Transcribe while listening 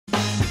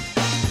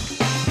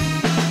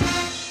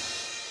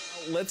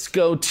Let's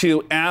go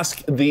to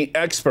Ask the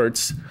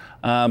Experts.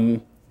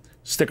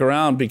 Stick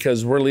around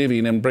because we're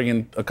leaving and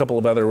bringing a couple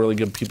of other really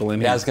good people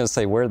in here. I was going to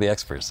say, we're the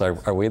experts.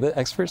 Are we the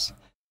experts?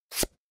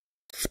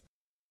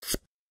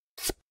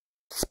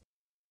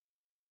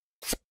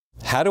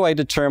 How do I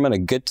determine a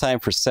good time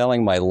for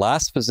selling my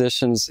last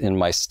positions in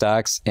my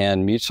stocks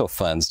and mutual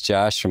funds?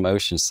 Josh from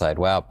Oceanside.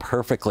 Wow,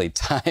 perfectly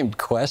timed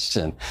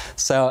question.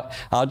 So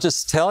I'll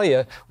just tell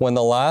you when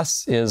the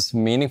loss is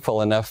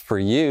meaningful enough for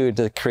you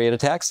to create a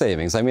tax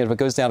savings. I mean, if it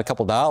goes down a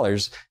couple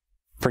dollars,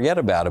 forget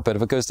about it. But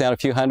if it goes down a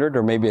few hundred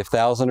or maybe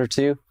 1,000 or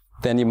two,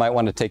 then you might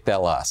want to take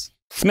that loss.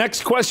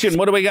 Next question.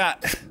 What do we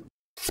got?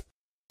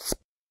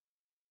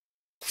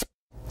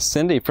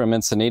 Cindy from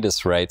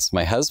Encinitas writes,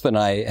 my husband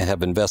and I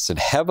have invested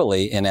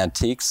heavily in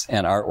antiques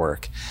and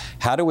artwork.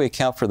 How do we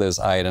account for those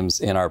items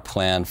in our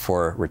plan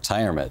for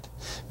retirement?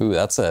 Ooh,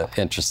 that's an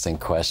interesting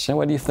question.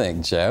 What do you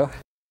think, Joe?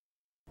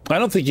 I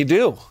don't think you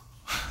do.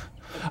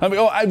 I mean,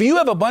 if you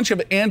have a bunch of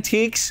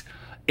antiques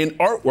and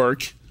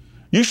artwork,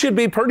 you should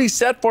be pretty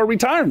set for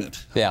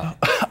retirement. Yeah.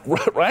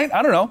 Right?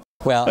 I don't know.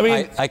 Well, I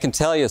mean, I can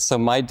tell you, so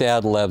my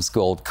dad loves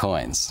gold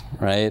coins,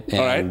 right?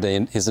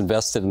 And he's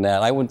invested in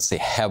that. I wouldn't say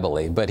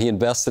heavily, but he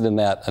invested in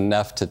that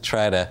enough to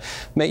try to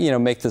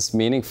make this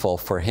meaningful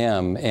for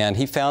him. And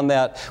he found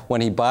that when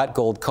he bought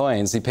gold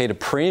coins, he paid a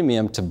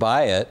premium to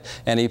buy it,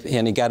 and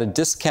he got a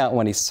discount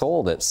when he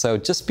sold it. So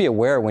just be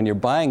aware when you're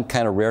buying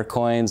kind of rare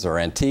coins or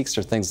antiques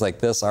or things like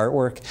this,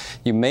 artwork,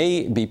 you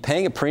may be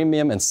paying a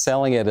premium and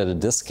selling it at a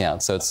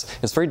discount. So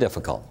it's very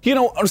difficult. You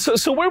know,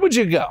 so where would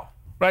you go?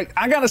 Right,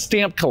 I got a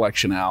stamp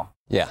collection, Al.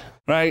 Yeah.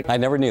 Right? I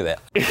never knew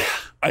that.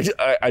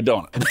 I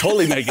don't. I'm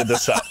totally making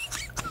this up.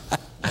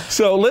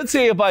 So let's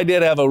say if I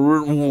did have a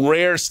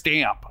rare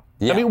stamp.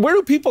 Yeah. I mean, where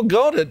do people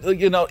go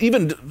to,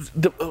 even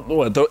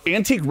the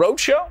Antique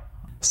Roadshow?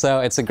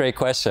 So it's a great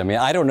question. I mean,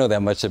 I don't know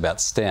that much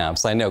about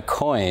stamps. I know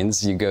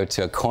coins. You go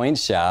to a coin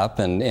shop,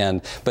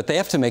 but they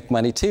have to make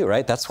money too,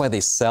 right? That's why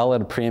they sell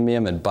at a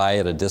premium and buy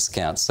at a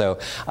discount. So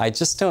I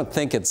just don't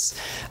think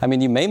I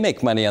mean, you may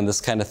make money on this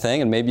kind of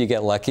thing, and maybe you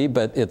get lucky,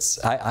 but it's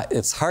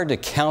hard to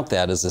count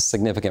that as a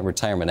significant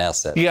retirement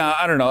asset. Yeah,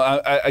 I don't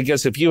know. I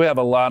guess if you have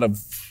a lot of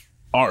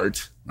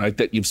art, right,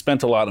 that you've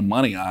spent a lot of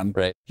money on,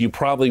 right, you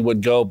probably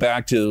would go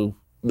back to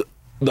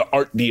the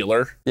art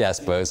dealer. Yeah, I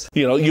suppose.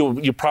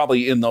 You're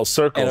probably in those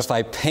circles. And if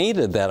I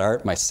painted that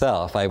art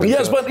myself, I would.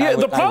 Yes, but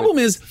the problem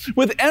is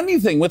with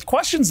anything, with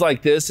questions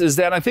like this, is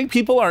that I think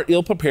people are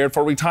ill prepared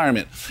for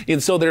retirement.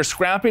 And so they're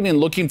scrapping and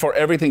looking for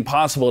everything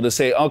possible to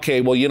say,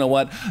 okay, well, you know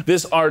what?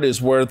 This art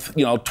is worth,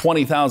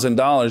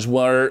 $20,000,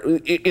 where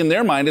in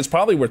their mind, it's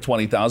probably worth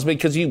 $20,000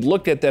 because you've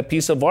looked at that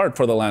piece of art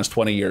for the last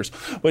 20 years.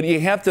 But you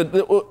have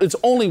to, it's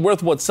only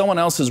worth what someone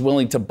else is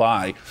willing to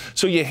buy.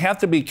 So you have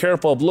to be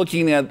careful of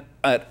looking at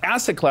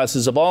asset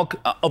classes of all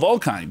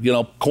kind,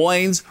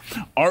 coins,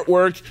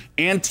 artwork,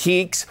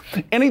 antiques,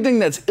 anything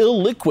that's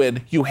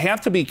illiquid. You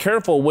have to be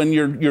careful when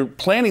you're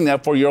planning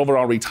that for your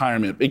overall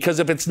retirement, because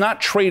if it's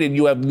not traded,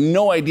 you have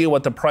no idea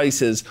what the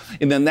price is,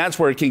 and then that's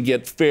where it can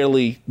get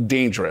fairly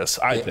dangerous,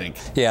 I think.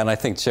 Yeah, and I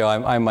think, Joe,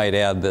 I might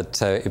add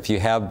that if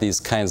you have these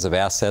kinds of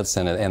assets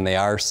and they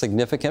are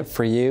significant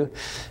for you,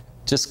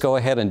 just go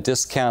ahead and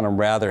discount them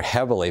rather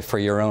heavily for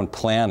your own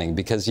planning,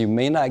 because you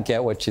may not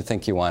get what you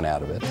think you want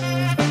out of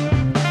it.